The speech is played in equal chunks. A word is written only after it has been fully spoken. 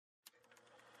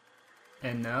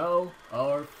And now,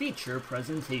 our feature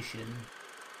presentation.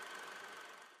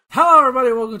 Hello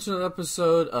everybody, welcome to another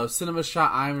episode of Cinema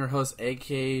Shot. I'm your host,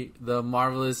 aka The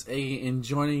Marvelous, and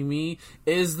joining me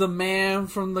is the man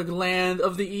from the land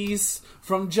of the East,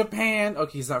 from Japan.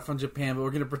 Okay, he's not from Japan, but we're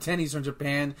going to pretend he's from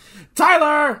Japan.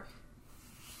 Tyler!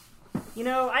 You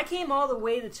know, I came all the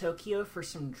way to Tokyo for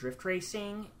some drift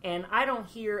racing, and I don't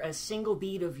hear a single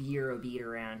beat of Eurobeat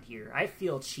around here. I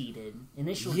feel cheated.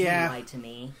 Initial D lied to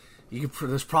me.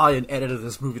 There's probably an edit of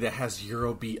this movie that has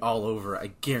Eurobeat all over,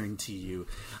 I guarantee you.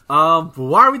 But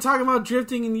why are we talking about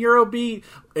drifting and Eurobeat?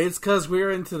 It's because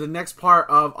we're into the next part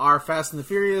of our Fast and the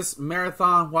Furious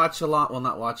marathon watch-along. Well,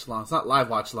 not watch-along. It's not live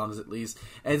watch-alongs, at least.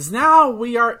 And now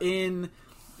we are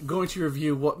going to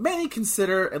review what many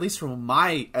consider, at least from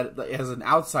as an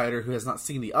outsider who has not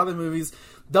seen the other movies,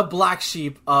 the black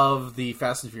sheep of the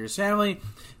Fast and Furious family.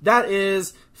 That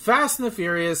is Fast and the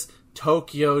Furious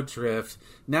Tokyo Drift.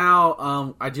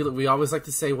 Now, we always like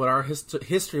to say what our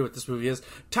history with this movie is.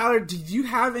 Tyler, did you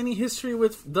have any history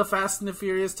with the Fast and the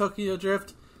Furious Tokyo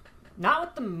Drift? Not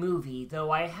with the movie, though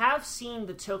I have seen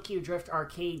the Tokyo Drift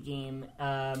arcade game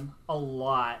a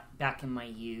lot back in my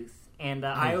youth. And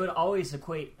I would always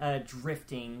equate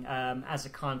drifting as a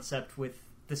concept with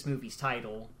this movie's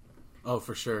title. Oh,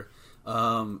 for sure.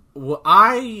 Well,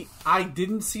 I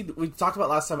didn't see. We talked about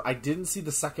last time. I didn't see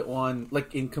the second one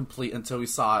incomplete until we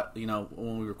saw it. You know,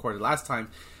 when we recorded last time.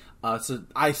 So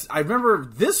I remember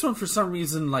this one for some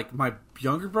reason. Like my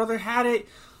younger brother had it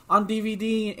on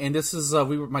DVD, and this is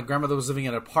my grandmother was living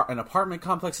in an apartment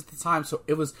complex at the time. So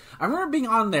it was. I remember being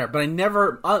on there, but I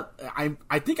never.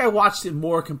 I think I watched it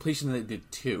more completion than it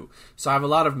did too. So I have a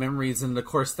lot of memories, and of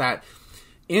course that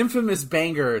infamous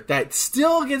banger that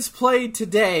still gets played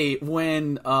today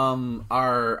when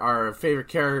our favorite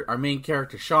character, our main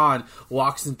character Sean,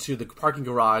 walks into the parking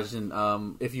garage,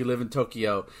 and if you live in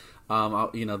Tokyo,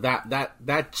 you know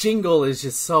that jingle is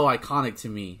just so iconic to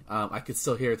me. I could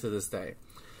still hear it to this day.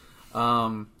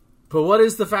 But what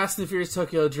is the Fast and the Furious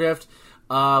Tokyo Drift?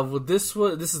 Well, this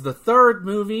is the third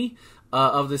movie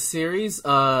of the series. And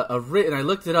I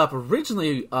looked it up.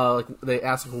 Originally, they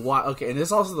asked why. Okay, and this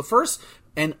is also the first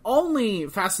and only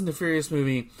Fast and the Furious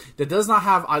movie that does not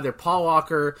have either Paul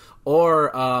Walker or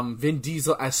Vin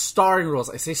Diesel as starring roles.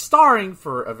 I say starring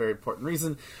for a very important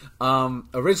reason.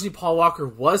 Originally, Paul Walker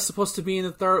was supposed to be in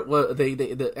the third. Well,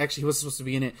 actually, he was supposed to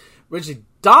be in it. Originally,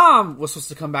 Dom was supposed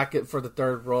to come back for the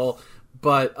third role,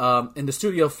 but in the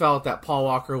studio felt that Paul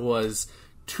Walker was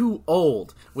too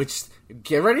old. Which,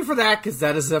 get ready for that, because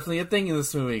that is definitely a thing in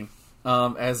this movie.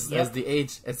 As the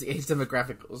age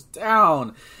demographic goes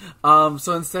down,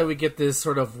 so instead we get this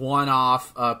sort of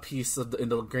one-off piece in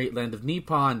the great land of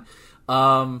Nippon,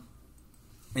 and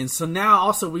so now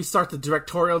also we start the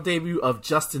directorial debut of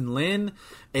Justin Lin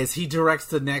as he directs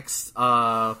the next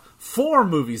 4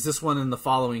 movies. This one and the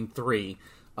following 3.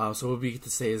 So we'll get to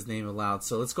say his name aloud.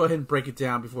 So let's go ahead and break it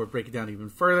down before we break it down even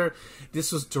further.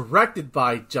 This was directed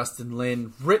by Justin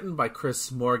Lin, written by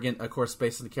Chris Morgan, of course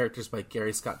based on the characters by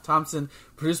Gary Scott Thompson,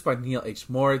 produced by Neil H.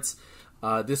 Moritz.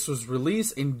 This was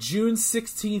released in June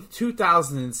 16th,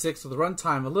 2006, with a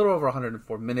runtime a little over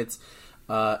 104 minutes.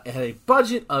 It had a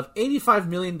budget of $85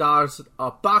 million,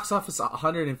 a box office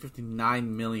 $159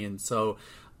 million. So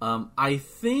I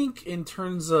think in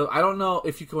terms of, I don't know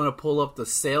if you want to pull up the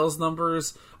sales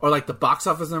numbers or the box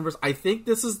office numbers. I think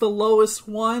this is the lowest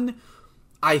one.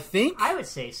 I would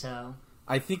say so.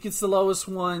 I think it's the lowest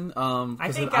one.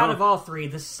 I think out of all 3,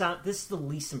 this is the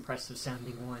least impressive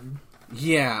sounding one.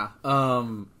 Yeah.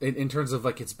 In terms of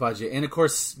its budget, and of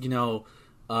course, you know,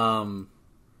 not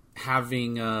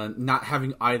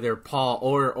having either Paul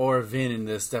or Vin in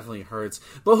this definitely hurts.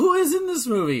 But who is in this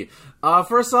movie?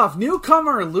 First off,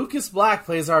 newcomer Lucas Black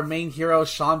plays our main hero,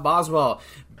 Sean Boswell.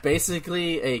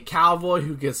 Basically, a cowboy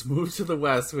who gets moved to the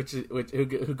west, who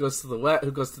goes to the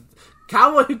west,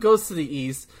 cowboy who goes to the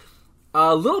east.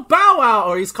 Little Bow Wow,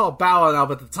 or he's called Bow Wow now,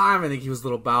 but at the time I think he was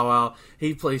Little Bow Wow.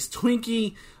 He plays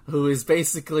Twinkie, who is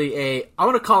basically I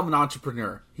want to call him an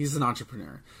entrepreneur. He's an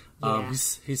entrepreneur. Yeah.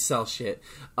 He sells shit.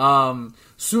 Sun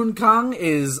Kang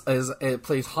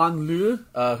plays Han Lu,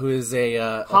 who is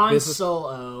a Han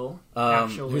Solo.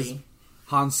 Actually,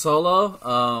 Han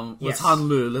Solo. Yes. Let's Han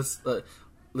Lu.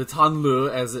 Let's Han Lu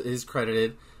as it is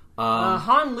credited.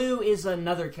 Han Lu is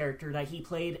another character that he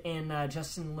played in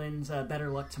Justin Lin's Better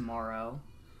Luck Tomorrow.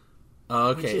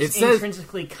 Okay, which is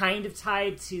intrinsically kind of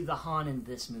tied to the Han in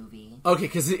this movie. Okay,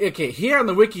 because here on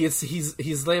the wiki,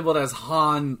 he's labeled as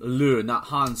Han Lu, not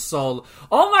Han Solo.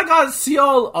 Oh my God,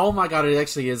 Seoul! Oh my God, it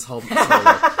actually is Han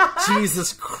Solo.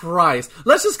 Jesus Christ!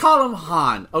 Let's just call him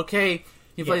Han. Okay,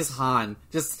 He plays Yes. Han,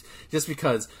 just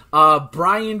because.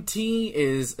 Brian T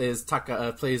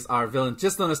plays our villain,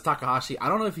 just known as Takahashi. I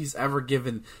don't know if he's ever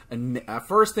given a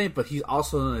first name, but he's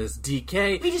also known as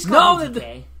DK. We just call him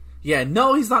DK. Yeah,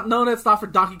 no, he's not known. That's not for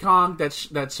Donkey Kong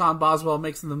that Sean Boswell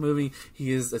makes in the movie.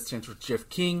 He is, it stands for Jeff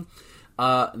King.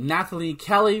 Nathalie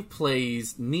Kelly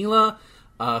plays Neela,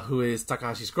 who is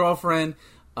Takahashi's girlfriend.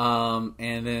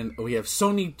 And then we have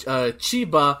Sony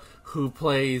Chiba, who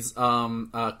plays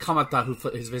Kamata, who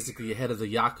is basically the head of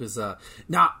the Yakuza.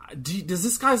 Now, does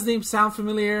this guy's name sound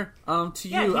familiar to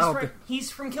you? Yeah,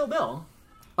 he's from Kill Bill.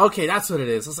 Okay, that's what it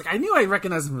is. I was like, I knew I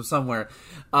recognized him from somewhere.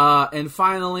 And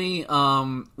finally,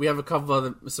 we have a couple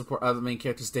other main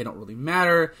characters. They don't really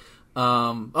matter.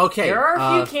 Okay. There are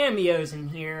a few cameos in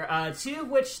here, two of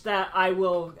which that I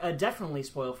will definitely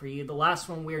spoil for you. The last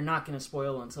one we're not going to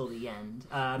spoil until the end.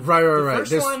 Right. The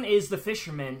first one is the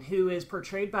fisherman, who is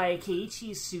portrayed by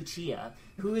Keiichi Tsuchiya,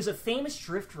 who is a famous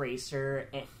drift racer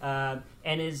and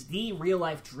is the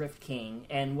real-life drift king,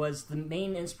 and was the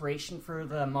main inspiration for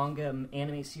the manga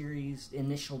anime series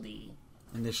Initial D.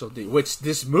 Initial D, which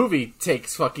this movie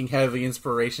takes fucking heavy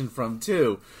inspiration from,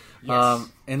 too. Yes.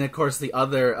 And of course the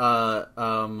other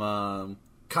Kazutoshi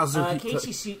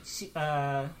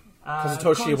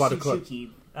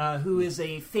Iwata, who is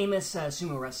a famous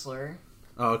sumo wrestler.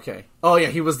 Oh, okay. Oh yeah,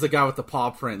 he was the guy with the paw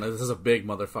print. This is a big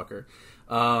motherfucker.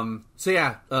 So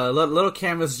yeah, little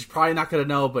cameos you're probably not gonna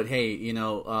know, but hey,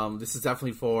 this is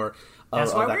definitely for.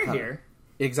 That's why we're here.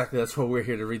 Exactly, that's why we're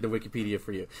here to read the Wikipedia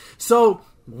for you. So,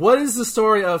 what is the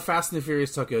story of Fast and the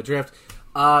Furious Tokyo Drift?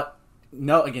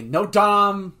 No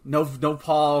Dom, no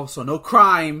Paul, so no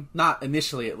crime, not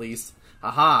initially at least.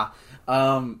 Aha.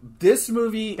 This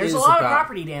movie There's is a lot about... of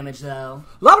property damage, though.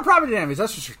 A lot of property damage,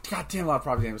 that's for sure. Goddamn, a lot of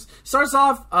property damage. Starts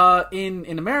off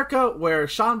in America, where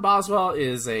Sean Boswell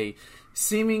is a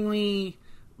seemingly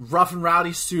rough and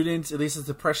rowdy student, at least it's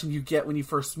the impression you get when you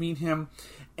first meet him.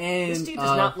 And this dude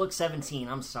does not look 17,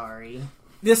 I'm sorry.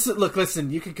 Listen,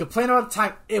 you can complain about the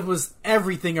time. It was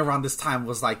everything around this time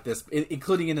was like this,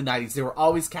 including in the 90s. They were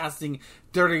always casting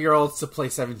 30-year-olds to play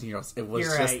 17-year-olds. It was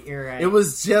You're right. It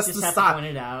was just the have style. To point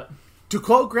it out. To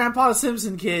quote Grandpa the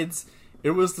Simpson kids,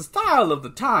 it was the style of the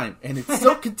time. And it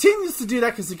still continues to do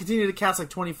that because they continue to cast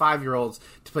like 25-year-olds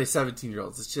to play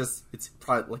 17-year-olds. It's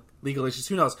probably like legal issues.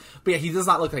 Who knows? But yeah, he does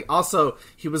not look like... Also,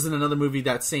 he was in another movie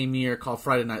that same year called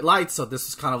Friday Night Lights. So this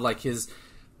was kind of like his...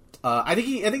 I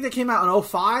think they came out in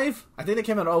 2005. I think they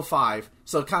came out in 2005.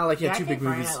 So kind of like he had two big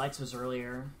movies. Friday Night Lights was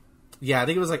earlier. Yeah, I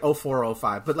think it was like 2004 or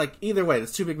 2005. But like either way,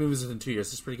 there's two big movies within 2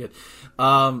 years. It's pretty good.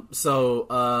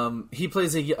 He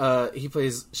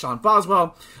plays Sean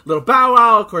Boswell. Little Bow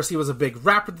Wow. Of course, he was a big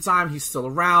rapper at the time. He's still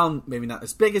around. Maybe not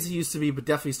as big as he used to be, but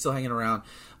definitely still hanging around.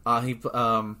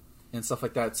 And stuff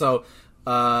like that. So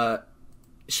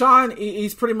Sean,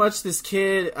 he's pretty much this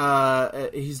kid.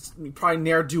 He's probably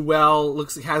ne'er-do-well.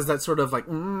 Has that sort of like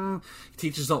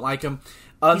teachers don't like him.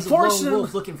 He's a lone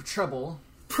wolf looking for trouble.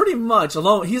 Pretty much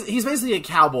alone. He's basically a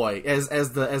cowboy, as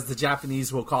the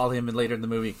Japanese will call him, and later in the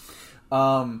movie.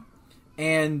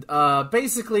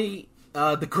 Basically,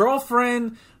 the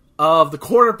girlfriend of the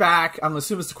quarterback. I'm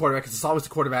assuming it's the quarterback because it's always the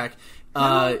quarterback.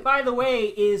 Who, by the way,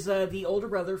 is the older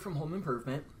brother from Home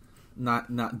Improvement.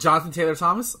 Not Jonathan Taylor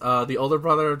Thomas, the older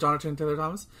brother of Jonathan Taylor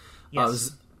Thomas.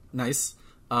 Yes, nice.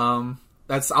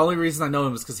 That's the only reason I know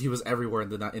him is because he was everywhere in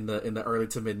the early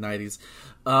to mid 90s.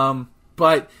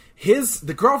 But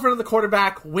the girlfriend of the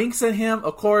quarterback winks at him.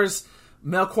 Of course,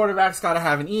 male quarterbacks got to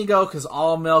have an ego because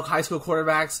all male high school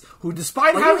quarterbacks who,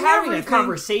 despite having a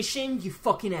conversation, you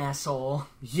fucking asshole.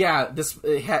 Yeah,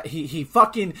 he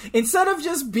fucking, instead of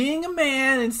just being a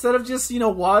man, instead of just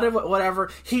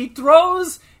whatever, he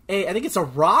throws. I think it's a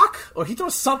rock, or he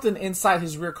throws something inside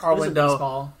his rear car window. A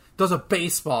baseball. Throws a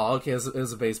baseball. Okay, it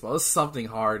was a baseball. It was something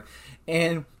hard.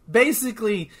 And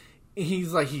basically,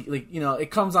 he's like, it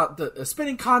comes out, the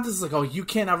spinning contest is like, oh, you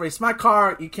can't outrace my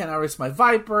car, you can't outrace my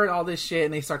Viper, and all this shit,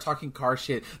 and they start talking car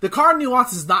shit. The car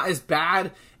nuance is not as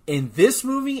bad in this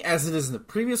movie as it is in the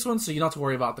previous one, so you don't have to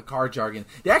worry about the car jargon.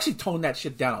 They actually toned that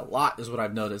shit down a lot, is what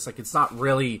I've noticed. Like, it's not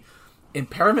really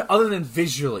impairment, other than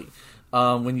visually.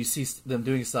 When you see them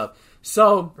doing stuff.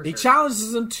 So, he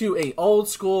challenges them to a old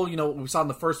school, what we saw in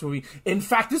the first movie. In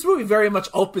fact, this movie very much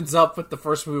opens up with the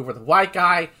first movie where the white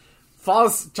guy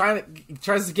tries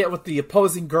to get with the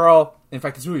opposing girl. In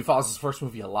fact, this movie follows his first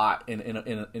movie a lot in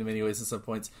many ways at some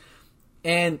points.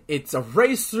 And it's a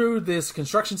race through this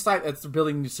construction site that's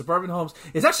building new suburban homes.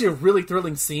 It's actually a really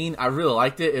thrilling scene. I really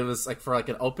liked it. It was like for like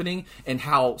an opening and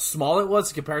how small it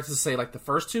was compared to say like the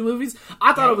first two movies.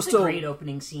 I thought it was still a great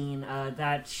opening scene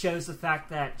that shows the fact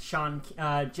that Sean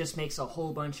just makes a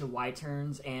whole bunch of Y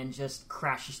turns and just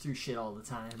crashes through shit all the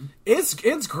time. It's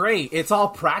great. It's all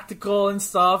practical and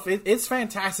stuff. It's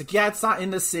fantastic. Yeah, it's not in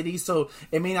the city, so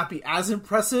it may not be as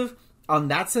impressive on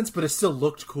that sense, but it still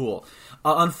looked cool.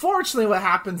 Unfortunately, what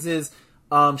happens is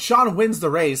Sean wins the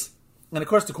race, and of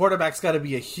course the quarterback's got to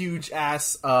be a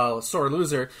huge-ass sore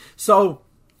loser. So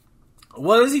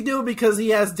what does he do because he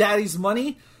has daddy's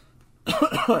money?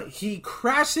 He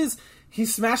smashes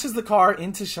the car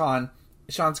into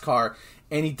Sean's car,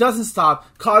 and he doesn't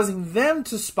stop, causing them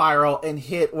to spiral and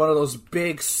hit one of those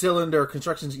big cylinder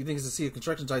constructions you think is a sea of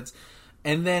construction sites.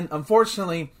 And then,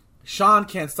 unfortunately, Sean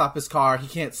can't stop his car. He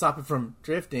can't stop it from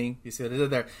drifting. You see what I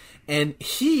did there? And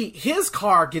his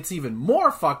car gets even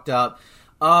more fucked up,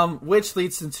 which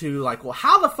leads into like, well,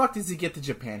 how the fuck does he get to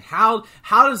Japan? How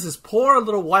does this poor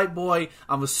little white boy,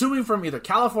 I'm assuming from either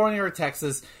California or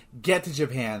Texas, get to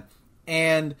Japan?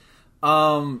 And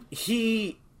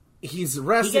he's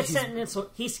arrested.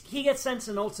 He gets sent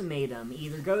an ultimatum: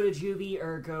 either go to juvie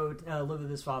or go live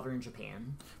with his father in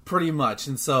Japan. Pretty much.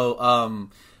 And so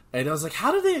and I was like,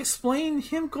 how do they explain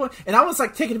him going? And I was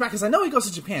like taken aback because I know he goes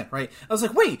to Japan, right? I was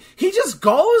like, wait, he just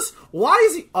goes? Why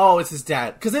is he? Oh, it's his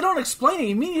dad. Because they don't explain it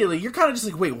immediately. You're kind of just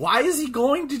like, wait, why is he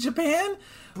going to Japan?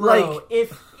 Bro, like,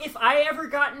 if I ever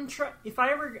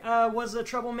was a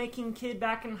troublemaking kid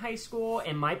back in high school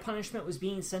and my punishment was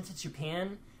being sent to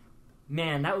Japan,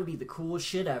 man, that would be the coolest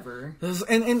shit ever.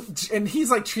 And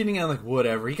he's like treating it like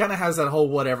whatever. He kind of has that whole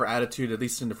whatever attitude, at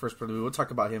least in the first part of the movie. We'll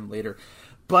talk about him later,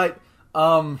 but.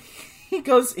 He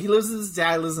lives with his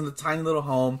dad, lives in a tiny little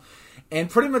home, and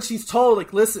pretty much he's told,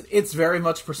 like, listen, it's very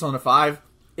much Persona 5.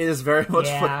 It is very much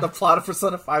the plot of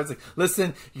Persona 5. It's like,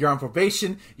 listen, you're on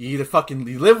probation, you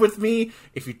live with me,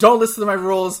 if you don't listen to my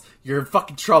rules, you're in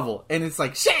fucking trouble. And it's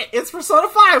like, shit, it's Persona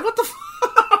 5, what the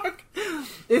fuck?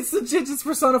 It's legit, it's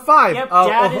Persona 5. Yep,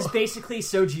 Dad is basically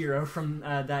Sojiro from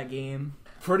that game.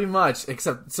 Pretty much,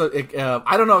 except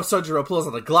I don't know if Sojiro pulls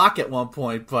out a Glock at one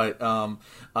point, but he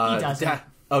doesn't.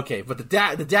 Okay, but the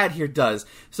dad here does.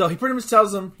 So he pretty much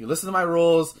tells him, "You listen to my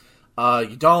rules.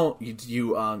 You don't.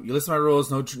 You listen to my rules.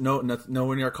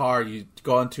 No in your car. You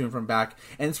go on to and from back."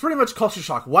 And it's pretty much culture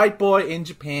shock. White boy in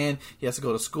Japan. He has to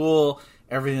go to school.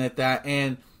 Everything like that,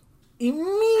 and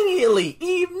immediately,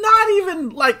 not even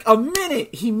like a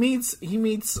minute, he meets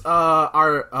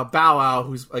our Bow Wow,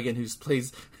 whose name is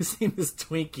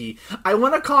Twinkie. I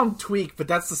want to call him Tweak, but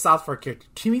that's the South Park character.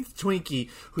 He meets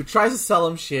Twinkie, who tries to sell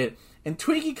him shit, and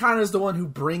Twinkie kind of is the one who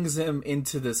brings him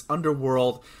into this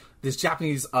underworld. This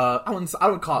Japanese, I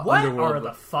would call it what underworld. What are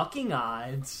the fucking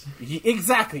odds?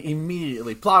 Exactly,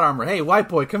 immediately. Plot armor. Hey, white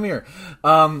boy, come here.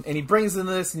 And he brings in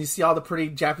this, and you see all the pretty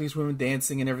Japanese women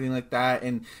dancing and everything like that.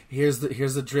 And here's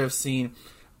the drift scene.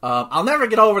 I'll never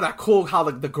get over that cool, how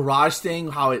the garage thing,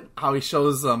 how he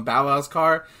shows Bow Wow's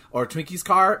car, or Twinkie's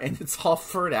car, and it's all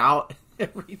furred out and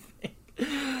everything.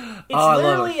 It's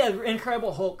literally an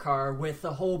Incredible Hulk car with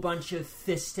a whole bunch of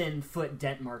fist and foot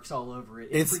dent marks all over it.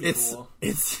 It's pretty cool.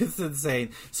 It's insane.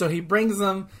 So he brings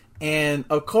them, and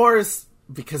of course,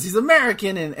 because he's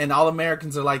American, and all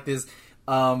Americans are like this,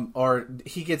 or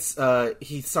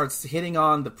he starts hitting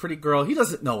on the pretty girl. He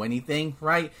doesn't know anything,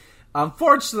 right?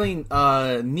 Unfortunately,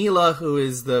 Neela, who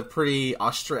is the pretty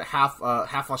half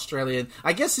Australian,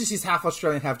 I guess she's half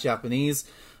Australian, half Japanese,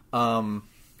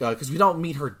 because we don't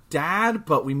meet her dad,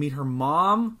 but we meet her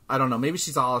mom. I don't know. Maybe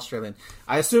she's all Australian.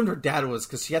 I assumed her dad was,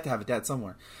 because she had to have a dad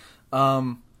somewhere.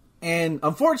 And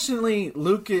unfortunately,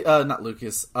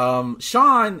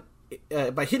 Sean,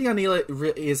 by hitting on Neela,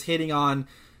 is hitting on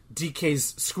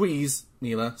DK's squeeze,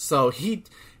 Neela. So he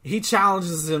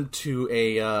challenges him to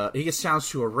he gets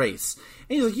challenged to a race.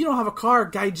 And he's like, you don't have a car,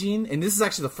 Gaijin? And this is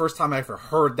actually the first time I ever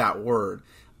heard that word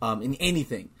in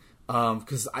anything.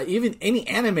 Because even any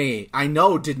anime I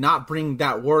know did not bring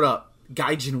that word up,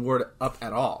 Gaijin word up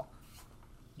at all.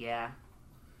 Yeah.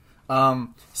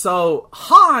 So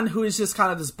Han, who is just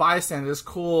kind of this bystander, this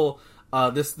cool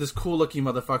looking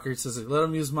motherfucker, says, like, let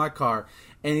him use my car.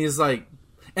 And he's like,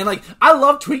 I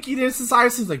love Twinkie in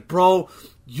society. He's like, bro,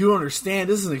 you don't understand.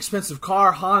 This is an expensive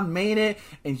car. Han made it,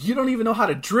 and you don't even know how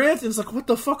to drift. And it's like, what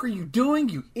the fuck are you doing,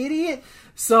 you idiot?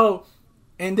 So,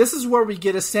 and this is where we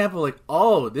get a sample, like,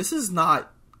 oh, this is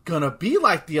not gonna be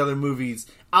like the other movies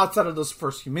outside of those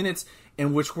first few minutes.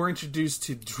 in which we're introduced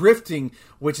to drifting,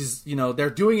 which is, they're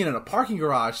doing it in a parking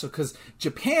garage. So, because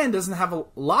Japan doesn't have a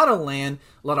lot of land,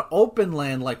 a lot of open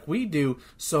land like we do.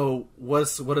 So, what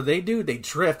do? They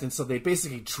drift. And so they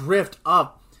basically drift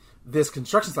up this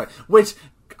construction site, which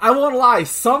I won't lie,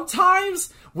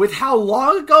 sometimes with how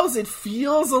long it goes, it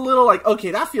feels a little like,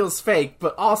 okay, that feels fake,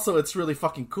 but also it's really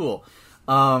fucking cool.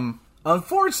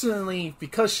 Unfortunately,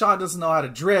 because Sean doesn't know how to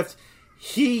drift,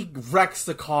 he wrecks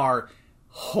the car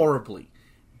horribly.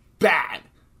 Bad.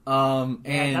 And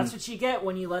that's what you get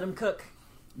when you let him cook.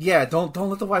 Yeah, don't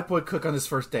let the white boy cook on his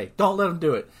first day. Don't let him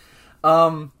do it.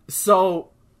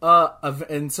 So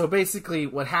basically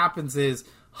what happens is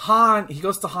Han, he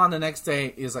goes to Han the next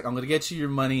day, is like, I'm gonna get you your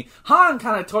money. Han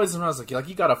kind of toys him around, like,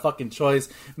 you got a fucking choice,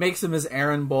 makes him his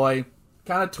errand boy,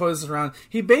 kind of toys around.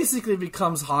 He basically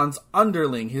becomes Han's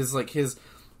underling,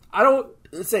 I don't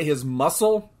say his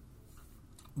muscle,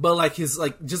 but like his,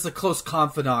 like, just a close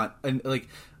confidant, and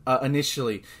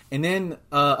initially. And then,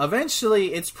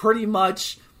 eventually, it's pretty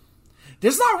much,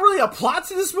 there's not really a plot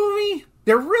to this movie.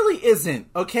 There really isn't,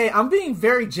 okay? I'm being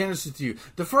very generous with you.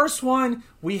 The first one,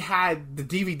 we had the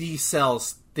DVD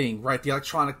sales thing, right? The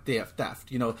electronic theft,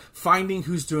 finding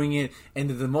who's doing it, and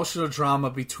the emotional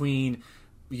drama between,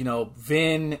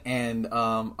 Vin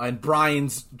and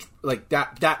Brian's, like,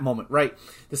 that moment, right?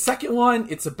 The second one,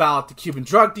 it's about the Cuban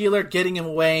drug dealer, getting him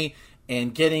away,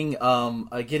 and getting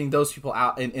those people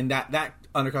out, and that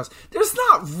undercuts. There's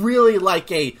not really,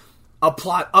 like, a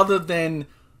plot other than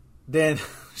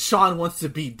Sean wants to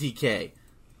beat DK.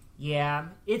 Yeah,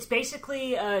 it's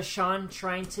basically Sean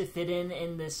trying to fit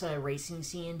in this racing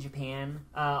scene in Japan,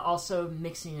 also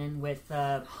mixing in with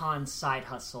Han's side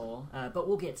hustle, but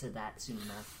we'll get to that soon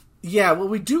enough. Yeah, what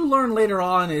we do learn later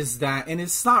on is that, and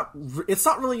it's not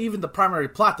really even the primary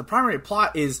plot. The primary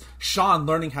plot is Sean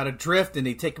learning how to drift, and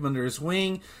they take him under his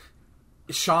wing.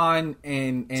 Sean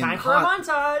and time for a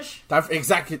montage.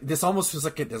 Exactly. This almost feels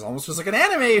like an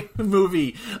anime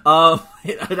movie.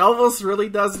 It almost really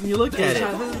does when you look at it.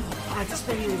 I've just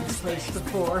been in this place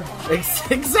before.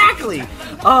 Exactly. And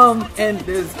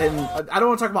I don't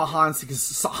want to talk about Han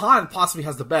because Han possibly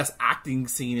has the best acting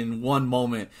scene in one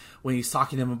moment when he's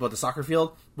talking to him about the soccer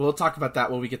field. But we'll talk about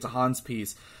that when we get to Han's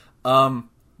piece.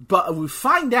 But we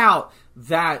find out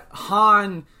that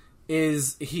Han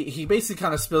is he basically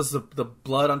kind of spills the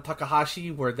blood on Takahashi,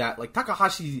 where that, like,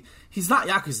 Takahashi, he's not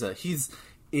Yakuza. He's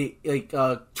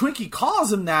Twinkie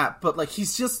calls him that, but like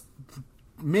he's just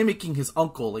mimicking his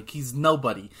uncle. Like, he's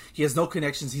nobody. He has no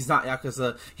connections. He's not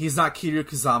Yakuza. He's not Kiryu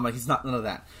Kazama. He's not none of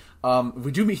that.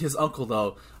 We do meet his uncle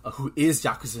though, who is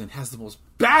Yakuza and has the most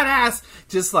badass,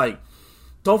 just like,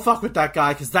 don't fuck with that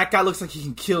guy because that guy looks like he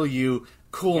can kill you.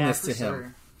 Coolness to him.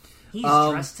 Sure. He's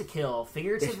dressed to kill,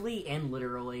 figuratively and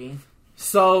literally.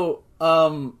 So,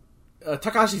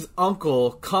 Takashi's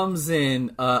uncle comes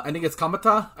in, I think it's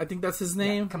Kamata, I think that's his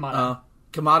name. Yeah, Kamata.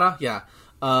 Kamata, yeah.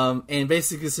 And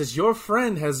basically says, your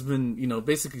friend has been,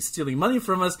 basically stealing money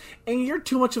from us, and you're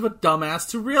too much of a dumbass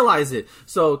to realize it.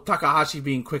 So, Takahashi,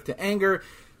 being quick to anger,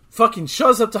 fucking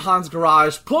shows up to Han's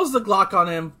garage, pulls the Glock on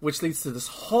him, which leads to this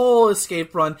whole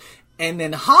escape run, and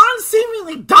then Han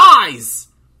seemingly dies!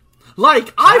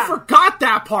 Like, I forgot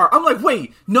that part. I'm like,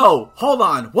 wait, no, hold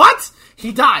on. What?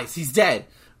 He dies. He's dead.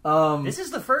 This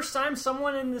is the first time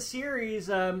someone in the series,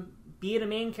 be it a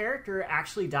main character,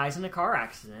 actually dies in a car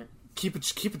accident. Keep a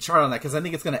chart on that, because I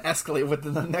think it's going to escalate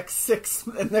within the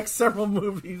next several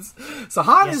movies. So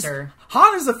Han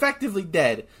is effectively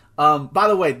dead. By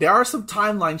the way, there are some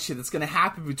timeline shit that's going to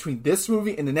happen between this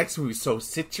movie and the next movie, so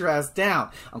sit your ass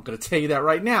down. I'm going to tell you that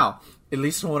right now, at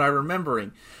least from what I'm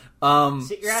remembering.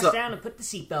 Sit your ass down and put the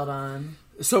seatbelt on.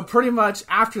 So pretty much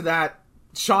after that,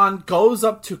 Sean goes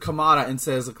up to Kamata and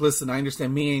says, "Look, listen, I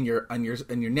understand me and your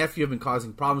nephew have been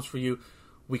causing problems for you.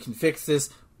 We can fix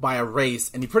this by a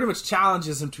race." And he pretty much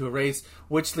challenges him to a race,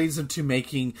 which leads him to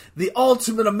making the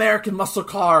ultimate American muscle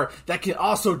car that can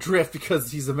also drift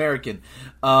because he's American.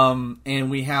 And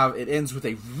it ends with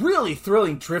a really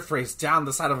thrilling drift race down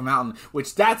the side of a mountain,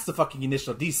 which that's the fucking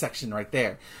initial D section right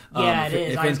there. Yeah, it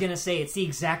is. I was going to say, it's the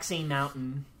exact same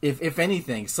mountain. If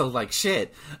anything, so like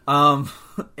shit. And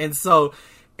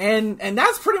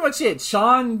that's pretty much it.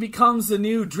 Sean becomes the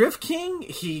new Drift King.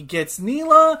 He gets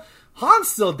Neela. Han's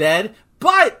still dead.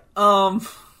 But,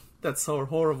 that's so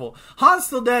horrible. Han's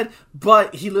still dead,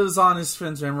 but he lives on his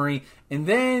friend's memory. And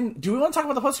then, do we want to talk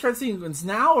about the post-credit sequence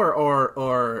now,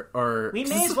 or? We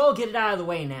may as well get it out of the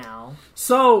way now.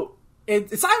 So,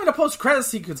 it's not even a post-credit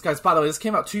sequence, guys. By the way, this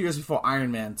came out 2 years before Iron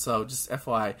Man, so just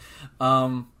FYI.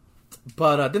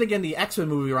 But then again, the X-Men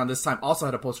movie around this time also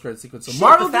had a post-credit sequence. So Shit,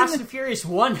 Marvel the Fast and Furious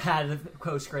 1 had a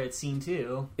post-credit scene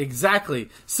too. Exactly.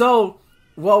 So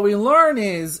what we learn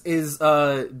is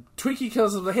Twinkie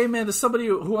tells him, like, hey man, there's somebody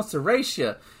who wants to race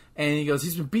you. And he goes,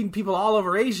 he's been beating people all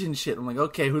over Asia and shit. I'm like,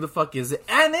 okay, who the fuck is it?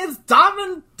 And it's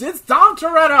Dom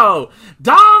Toretto.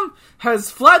 Dom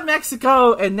has fled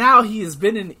Mexico, and now he has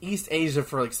been in East Asia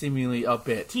for, like, seemingly a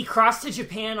bit. He crossed to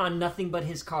Japan on nothing but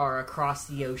his car across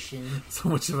the ocean. So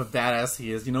much of a badass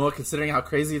he is. You know what? Considering how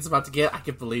crazy it's about to get, I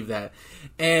can believe that.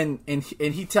 And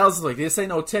he tells him, like, this ain't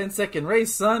no 10-second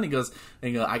race, son. He goes,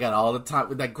 I got all the time,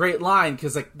 with that great line,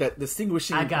 because, like, that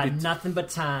distinguishing... I got nothing but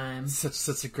time.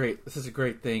 Such a great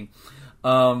thing.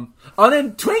 And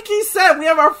then Twinkie said we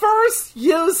have our first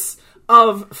use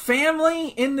of family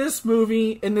in this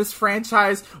movie, in this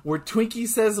franchise, where Twinkie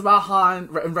says about Han,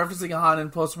 referencing Han in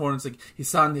Postmortem, it's like he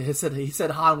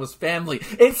said Han was family.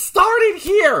 It started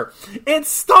here. It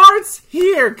starts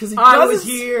here because I was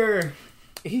here.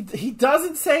 He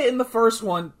doesn't say it in the first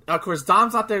one. Of course,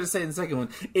 Dom's not there to say it in the second one.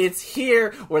 It's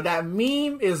here where that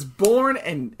meme is born,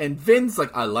 and Vin's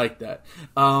like, I like that.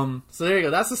 So there you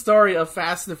go. That's the story of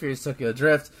Fast and the Furious Tokyo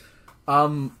Drift.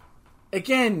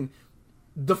 Again,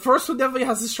 the first one definitely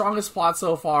has the strongest plot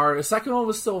so far. The second one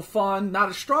was still fun. Not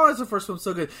as strong as the first one,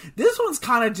 so good. This one's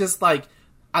kind of just like,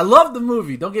 I love the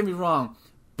movie, don't get me wrong,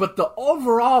 but the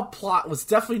overall plot was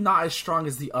definitely not as strong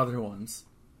as the other ones.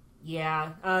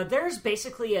 Yeah, there's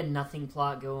basically a nothing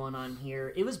plot going on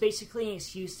here. It was basically an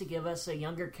excuse to give us a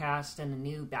younger cast and a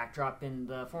new backdrop in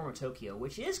the former Tokyo,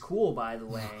 which is cool, by the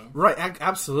way. Right,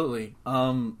 absolutely.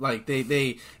 Like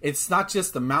they it's not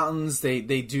just the mountains. They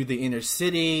do the inner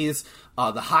cities,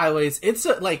 the highways. It's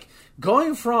like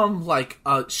going from like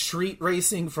street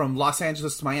racing from Los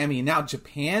Angeles to Miami and now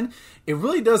Japan. It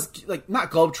really does, like, not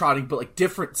globetrotting, but like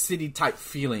different city type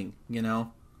feeling. You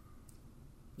know.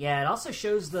 Yeah, it also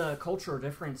shows the cultural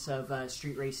difference of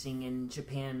street racing in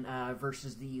Japan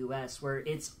versus the U.S., where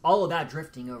it's all about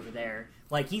drifting over there.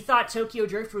 Like, he thought Tokyo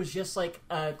Drift was just, like,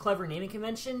 a clever naming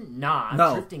convention. Nah,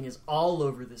 no. Drifting is all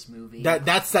over this movie.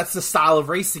 That's the style of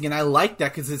racing, and I like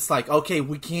that, because it's like, okay,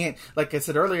 we can't, like I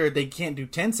said earlier, they can't do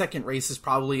 10-second races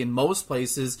probably in most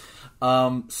places,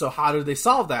 so how do they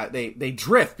solve that? They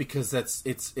drift, because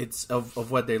it's of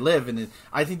what they live, and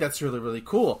I think that's really, really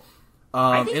cool.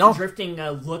 I think the drifting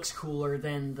looks cooler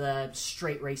than the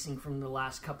straight racing from the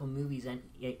last couple movies, and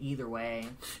either way.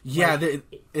 Yeah, like,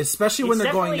 especially when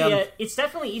they're going down. It's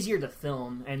definitely easier to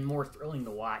film and more thrilling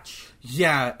to watch.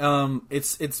 Yeah, and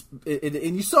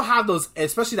you still have those,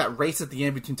 especially that race at the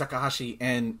end between Takahashi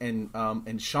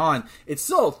and Sean. It's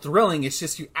still thrilling. It's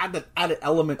just you add that added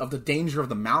element of the danger of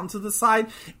the mountain to the side.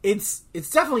 It's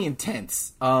definitely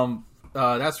intense.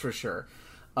 That's for sure.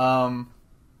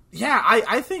 Yeah,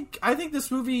 I think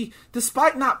this movie,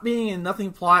 despite not being in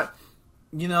nothing plot,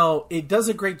 you know, it does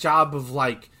a great job of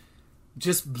like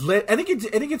I think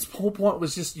its whole point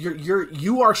was just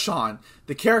you are Sean,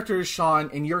 the character is Sean,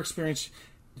 and your experience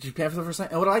Japan for the first time.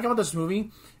 And what I like about this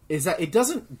movie is that it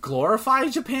doesn't glorify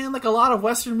Japan like a lot of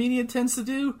Western media tends to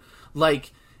do.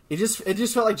 Like it just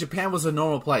felt like Japan was a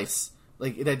normal place,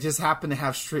 like that just happened to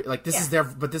have street, like this is their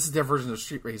version of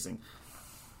street racing,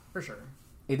 for sure.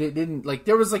 It didn't, like,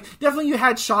 there was, like, definitely you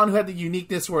had Sean who had the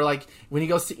uniqueness where, like, when he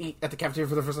goes to eat at the cafeteria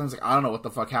for the first time, he's like, I don't know what the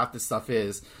fuck half this stuff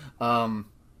is. And,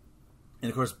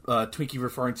 of course, Twinkie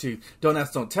referring to Don't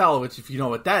Ask, Don't Tell, which, if you know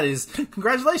what that is,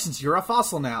 congratulations, you're a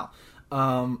fossil now.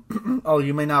 Oh,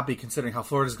 you may not be, considering how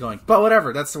Florida's going. But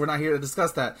whatever, we're not here to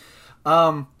discuss that.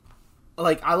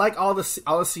 Like, I like all the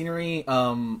scenery.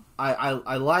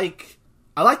 I like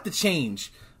the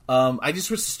change. I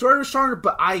just wish the story was stronger,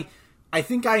 but I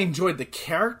think I enjoyed the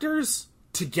characters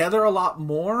together a lot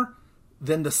more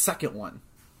than the second one.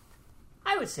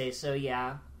 I would say so,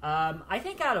 yeah. I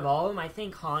think out of all of them, I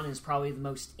think Han is probably the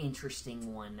most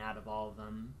interesting one out of all of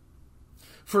them.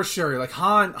 For sure. Like,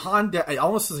 Han it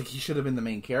almost feels like he should have been the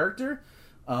main character,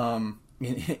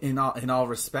 in all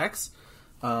respects.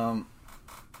 In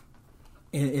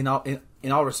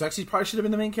all respects, he probably should have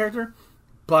been the main character.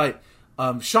 But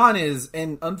Sean is,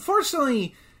 and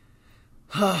unfortunately...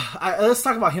 let's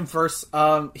talk about him first.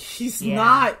 He's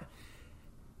not.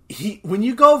 When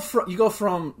you go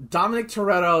from Dominic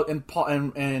Toretto and Paul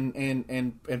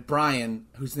and Brian,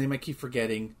 whose name I keep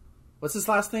forgetting. What's his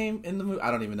last name in the movie? I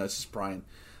don't even know. It's just Brian.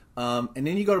 And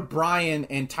then you go to Brian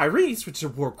and Tyrese, which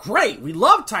were great. We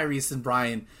love Tyrese and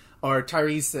Brian, or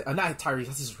Tyrese. Not Tyrese.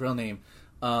 That's his real name.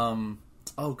 Oh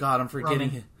God, I'm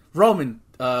forgetting Roman.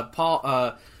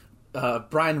 Paul.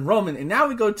 Brian and Roman, and now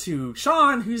we go to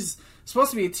Sean, who's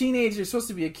supposed to be a teenager, supposed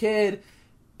to be a kid,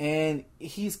 and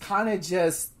he's kind of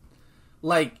just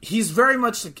like, he's very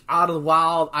much like, out of the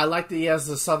wild. I like that he has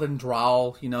the southern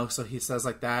drawl, so he says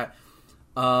like that.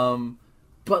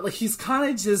 But like, he's kind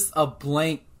of just a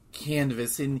blank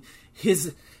canvas, and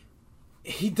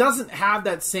he doesn't have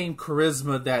that same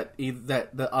charisma that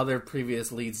the other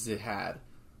previous leads had.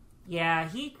 Yeah,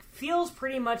 he feels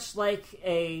pretty much like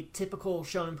a typical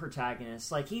shonen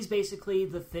protagonist. Like, he's basically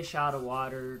the fish out of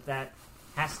water that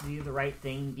has to do the right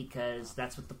thing because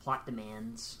that's what the plot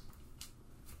demands.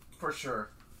 For sure.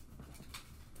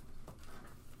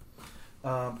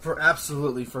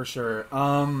 For sure.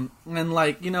 And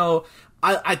like,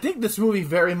 I think this movie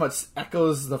very much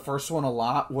echoes the first one a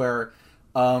lot, where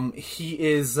he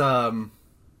is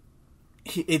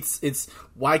it's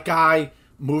white guy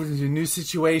moved into a new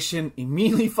situation,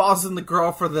 immediately falls in the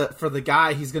girl for the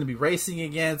guy he's going to be racing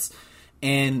against,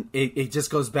 and it just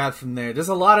goes bad from there. There's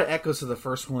a lot of echoes to the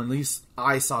first one, at least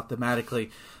I saw thematically.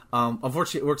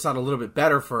 Unfortunately, it works out a little bit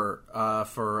better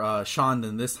for Sean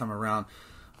than this time around.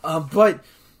 But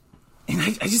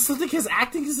I just don't think his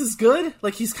acting is as good.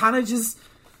 Like, he's kind of just...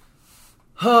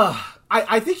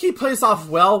 I think he plays off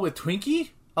well with Twinkie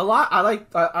a lot. I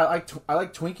like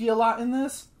Twinkie a lot in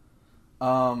this.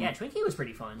 Yeah, Twinkie was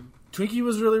pretty fun. Twinkie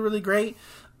was really, really great.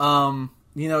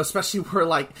 Especially where,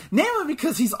 like, name him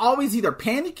because he's always either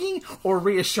panicking or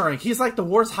reassuring. He's like the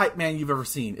worst hype man you've ever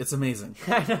seen. It's amazing.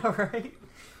 I know, right?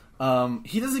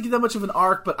 He doesn't get that much of an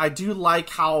arc, but I do like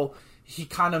how he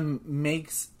kind of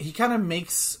makes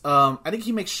I think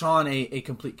he makes Sean a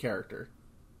complete character.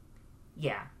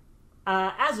 Yeah.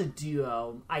 As a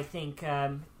duo, I think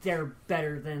they're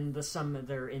better than the sum of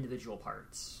their individual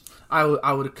parts. I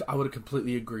would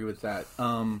completely agree with that.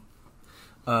 I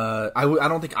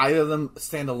don't think either of them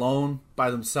stand alone by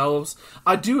themselves.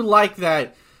 I do like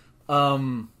that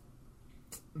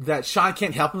that Sean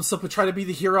can't help himself but try to be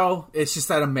the hero. It's just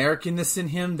that Americanness in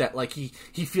him that, like, he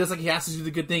feels like he has to do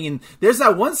the good thing. And there's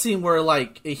that one scene where,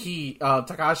 like,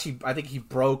 Takahashi, I think he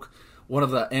broke one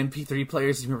of the MP3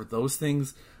 players. You remember those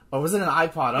things? Or was it an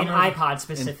iPod? An iPod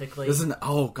specifically.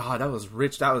 Oh god, that was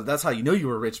rich. That's how you know you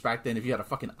were rich back then, if you had a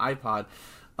fucking iPod.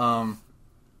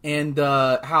 And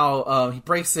how he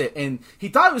breaks it, and he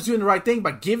thought he was doing the right thing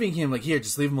by giving him, like, here,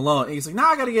 just leave him alone. And he's like,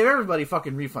 I gotta give everybody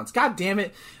fucking refunds. God damn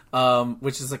it.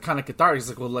 Which is like kind of cathartic. He's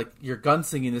like, well, like, your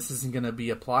gunslinging, this isn't gonna be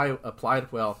applied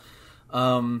well.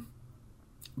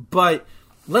 But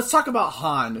let's talk about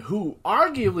Han, who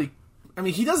arguably, I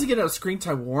mean, he doesn't get a screen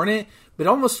time warning, but it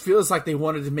almost feels like they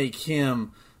wanted to make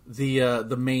him the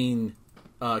main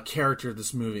character of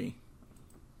this movie.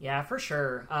 Yeah, for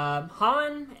sure.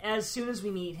 Han, as soon as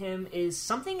we meet him, is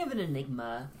something of an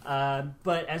enigma.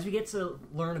 But as we get to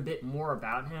learn a bit more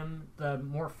about him, the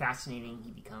more fascinating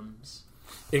he becomes.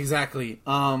 Exactly.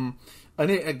 And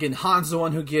again, Han's the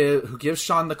one who gives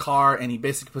Sean the car, and he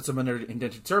basically puts him under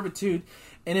indentured servitude.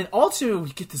 And then ultimately, we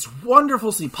get this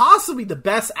wonderful scene, possibly the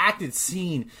best acted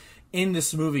scene in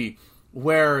this movie,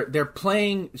 where they're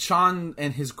playing Sean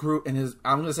and his group, and his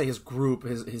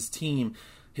team,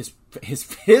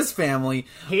 his family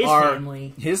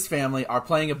are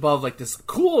playing above, like, this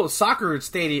cool soccer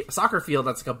field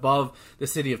that's, like, above the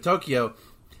city of Tokyo.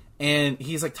 And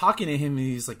he's, like, talking to him, and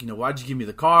he's like, why'd you give me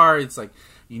the car? It's like,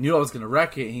 you knew I was going to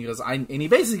wreck it. And he goes, and he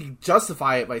basically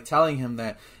justify it by telling him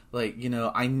that, like,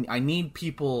 I need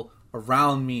people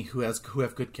around me who have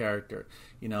good character.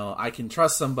 I can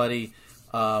trust somebody,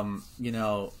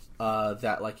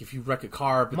 that, like, if you wreck a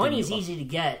car... But money's easy to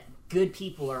get. Good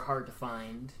people are hard to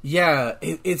find. Yeah,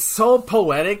 it's so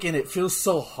poetic, and it feels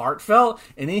so heartfelt.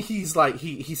 And then he's like,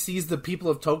 he sees the people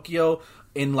of Tokyo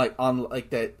in, like, on,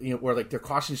 like, that, where, like, they're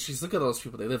crossing the streets. Look at those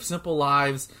people. They live simple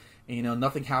lives, and,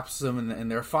 nothing happens to them,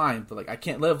 and they're fine. But, like, I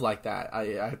can't live like that. I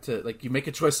have to, like, you make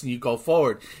a choice and you go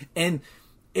forward. And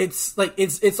it's like,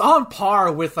 it's on par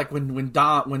with, like, when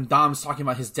Dom's talking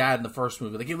about his dad in the first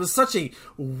movie. Like, it was such a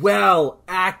well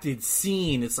acted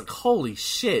scene. It's like, holy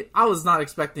shit, I was not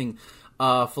expecting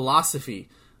philosophy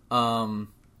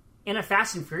in a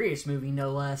Fast and Furious movie,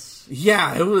 no less.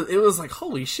 Yeah, it was like,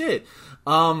 holy shit.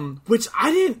 Which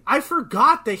I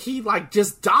forgot that he, like,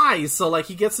 just dies. So, like,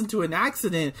 he gets into an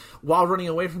accident while running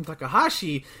away from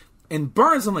Takahashi and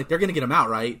burns. I'm like, they're gonna get him out,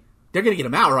 right? They're gonna get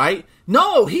him out, right?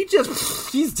 No,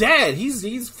 he's dead.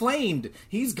 He's flamed.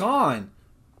 He's gone.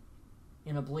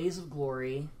 In a blaze of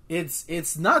glory.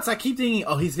 It's nuts. I keep thinking,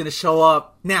 oh, he's gonna show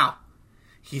up now.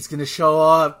 He's gonna show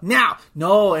up now.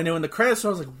 No, and then when the credits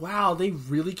started, I was like, wow, they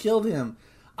really killed him.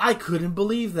 I couldn't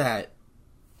believe that.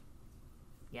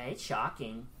 Yeah, it's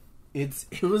shocking. It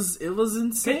was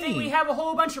insane. Good thing we have a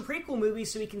whole bunch of prequel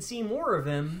movies so we can see more of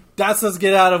him. That's let's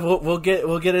get out of. We'll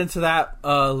get into that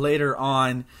later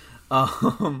on.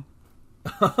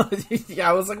 Yeah,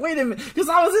 I was like, wait a minute, because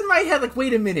I was in my head like,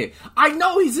 wait a minute, I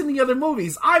know he's in the other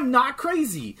movies. I'm not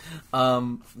crazy.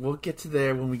 We'll get to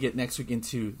there when we get next week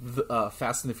into the,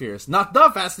 Fast and the Furious, not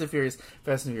the Fast and the Furious,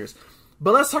 Fast and the Furious.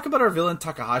 But let's talk about our villain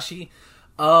Takahashi.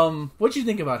 What do you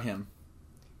think about him?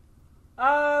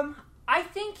 I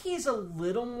think he's a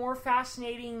little more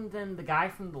fascinating than the guy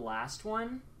from the last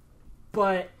one,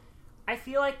 but I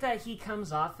feel like that he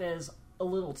comes off as a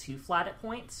little too flat at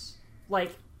points.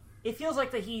 Like, it feels like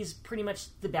that he's pretty much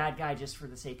the bad guy just for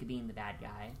the sake of being the bad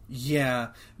guy. Yeah,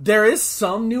 there is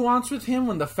some nuance with him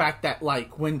when the fact that,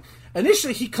 like, when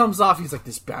initially he comes off, he's like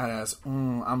this badass,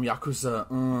 I'm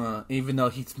Yakuza, even though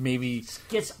he's maybe...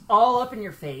 Gets all up in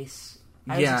your face.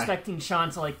 I was Yeah. expecting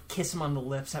Sean to, like, kiss him on the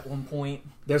lips at one point.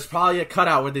 There's probably a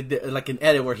cutout where they did, like an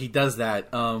edit where he does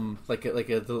that, like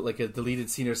a deleted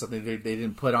scene or something they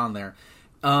didn't put on there,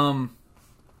 and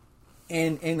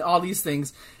all these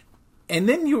things. And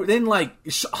then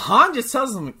Han just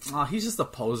tells him, oh, he's just a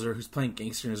poser who's playing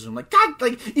gangster in his room. Like, God,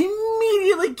 like,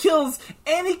 immediately kills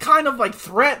any kind of, like,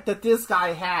 threat that this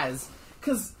guy has.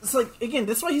 Because, it's like, again,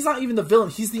 that's why he's not even the villain.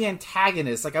 He's the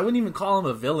antagonist. Like, I wouldn't even call him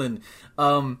a villain.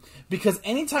 Because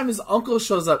anytime his uncle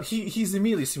shows up, he's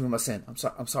immediately Sumimasen.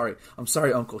 I'm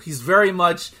sorry, uncle. He's very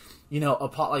much,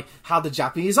 like, how the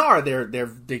Japanese are.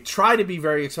 They try to be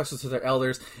very respectful to their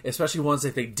elders, especially ones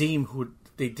that they deem who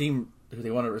they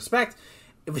want to respect.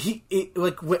 As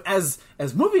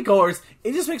moviegoers,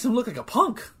 it just makes him look like a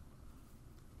punk.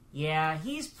 Yeah,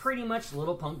 he's pretty much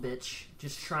little punk bitch,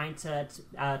 just trying to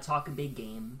talk a big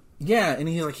game. Yeah, and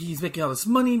he's making all this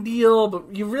money deal,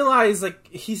 but you realize like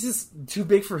he's just too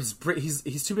big for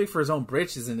he's too big for his own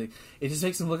britches, and it just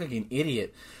makes him look like an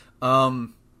idiot. I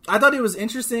thought it was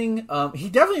interesting. He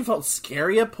definitely felt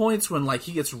scary at points when like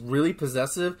he gets really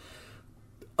possessive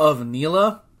of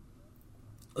Neela.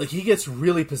 Like, he gets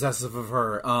really possessive of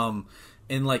her,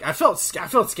 and, like, I felt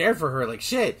scared for her, like,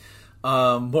 shit,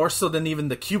 more so than even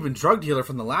the Cuban drug dealer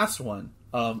from the last one,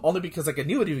 only because, like, I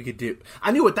knew what he could do.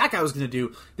 I knew what that guy was going to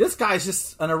do. This guy's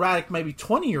just an erratic, maybe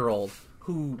 20-year-old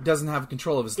who doesn't have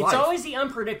control of his life. It's always the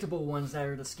unpredictable ones that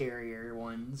are the scarier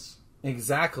ones.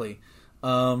 Exactly.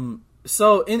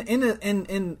 So,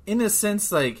 in a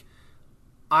sense, like,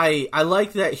 I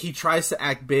like that he tries to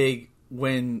act big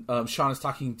when Sean is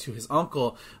talking to his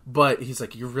uncle, but he's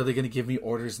like, "You're really going to give me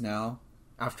orders now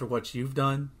after what you've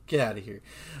done? Get out of here."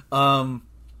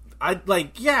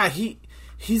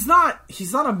 He's not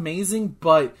amazing,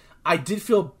 but I did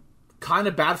feel kind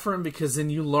of bad for him because then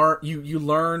you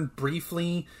learn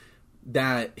briefly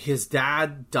that his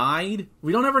dad died.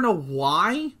 We don't ever know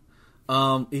why.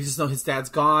 You just know his dad's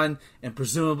gone, and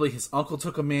presumably his uncle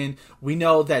took him in. We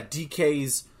know that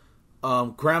DK's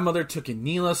grandmother took in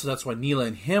Neela, so that's why Neela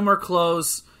and him are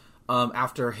close.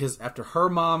 After her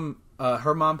mom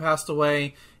passed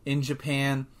away in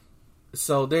Japan,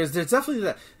 so there's definitely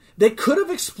that. They could have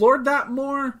explored that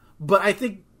more, but I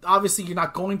think obviously you're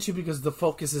not going to because the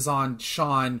focus is on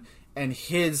Sean and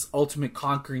his ultimate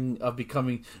conquering of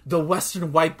becoming the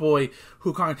Western white boy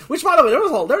who conquered. Which, by the way,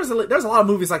 there's a lot of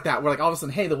movies like that where like all of a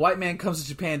sudden, hey, the white man comes to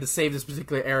Japan to save this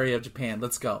particular area of Japan.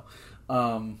 Let's go.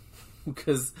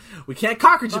 Because we can't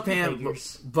conquer Japan,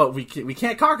 but we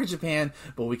can't conquer Japan,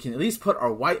 but we can at least put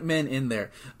our white men in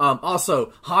there.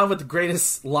 Also, Han with the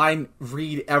greatest line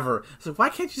read ever. So why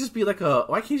can't you just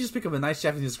pick up a nice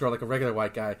Japanese girl like a regular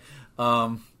white guy?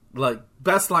 Like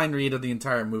best line read of the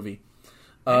entire movie.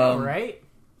 Right?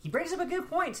 He brings up a good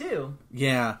point too.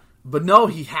 Yeah. But no,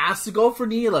 he has to go for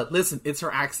Neela. Listen, it's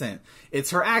her accent.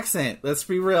 Let's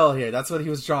be real here. That's what he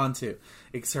was drawn to.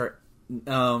 It's her.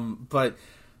 But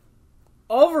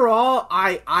overall,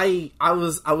 I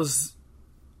was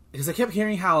because I kept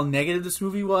hearing how negative this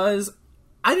movie was.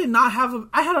 I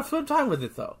had a fun time with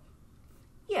it though.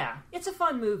 Yeah, it's a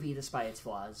fun movie despite its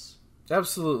flaws.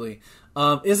 Absolutely.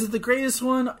 Is it the greatest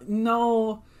one?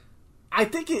 No. I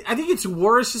think it's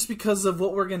worse just because of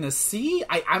what we're gonna see.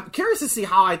 I'm curious to see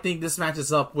how I think this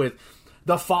matches up with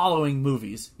the following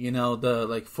movies. Now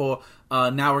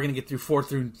we're gonna get through 4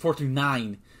 through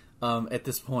 9 at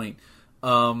this point.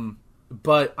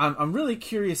 But I'm really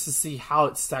curious to see how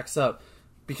it stacks up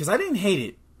because I didn't hate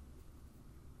it.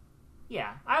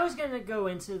 Yeah, I was gonna go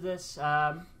into this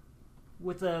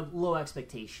with a low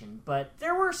expectation, but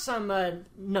there were some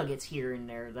nuggets here and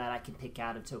there that I can pick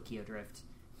out of Tokyo Drift.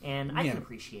 And I can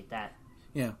appreciate that.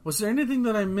 Yeah. Was there anything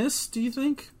that I missed, do you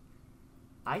think?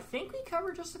 I think we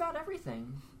covered just about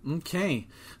everything. Okay.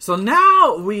 So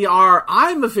now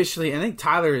I'm officially, and I think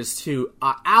Tyler is too,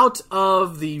 out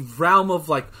of the realm of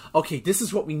like, okay, this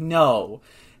is what we know.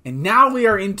 And now we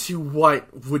are into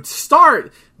what would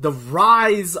start the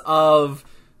rise of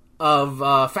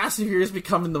Fast and Furious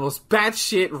becoming the most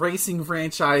batshit racing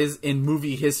franchise in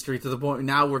movie history, to the point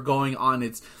now we're going on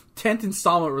its 10th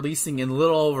installment, releasing in a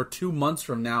little over 2 months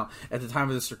from now at the time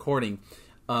of this recording.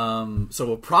 So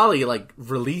we'll probably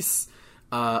release,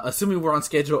 assuming we're on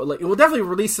schedule, we'll definitely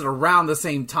release it around the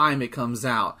same time it comes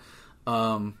out.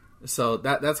 So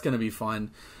that's going to be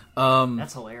fun.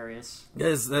 That's hilarious.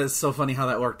 That is so funny how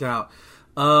that worked out.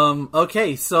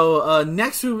 Okay, so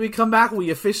next week we come back, we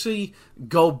officially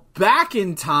go back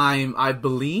in time, I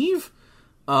believe,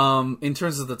 in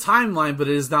terms of the timeline, but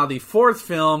it is now the 4th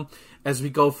film as we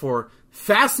go for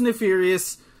Fast and the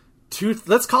Furious,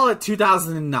 let's call it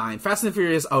 2009, Fast and the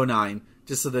Furious 09,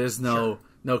 just so there's no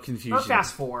confusion. Or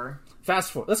Fast 4.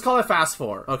 Fast 4. Let's call it Fast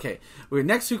 4. Okay.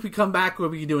 Next week we come back, we'll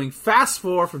be doing Fast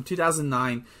 4 from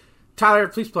 2009. Tyler,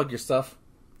 please plug your stuff.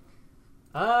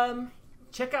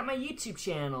 Check out my YouTube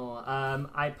channel.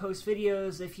 I post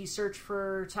videos if you search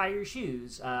for Tie Your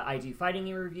Shoes. I do fighting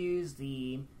game reviews,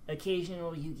 the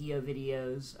occasional Yu-Gi-Oh!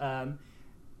 Videos.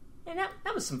 And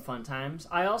that was some fun times.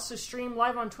 I also stream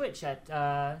live on Twitch at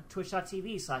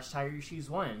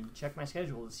twitch.tv/TieYourShoes1. Check my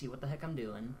schedule to see what the heck I'm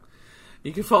doing.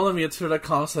 You can follow me at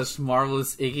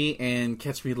twitter.com/MarvelousIggy and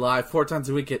catch me live 4 times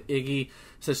a week at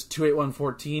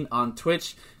Iggy/28114 on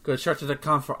Twitch. Go to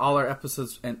Charter.com for all our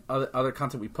episodes and other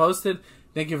content we posted.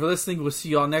 Thank you for listening. We'll see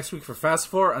you all next week for Fast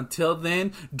 4. Until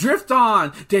then, drift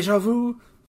on! Deja vu!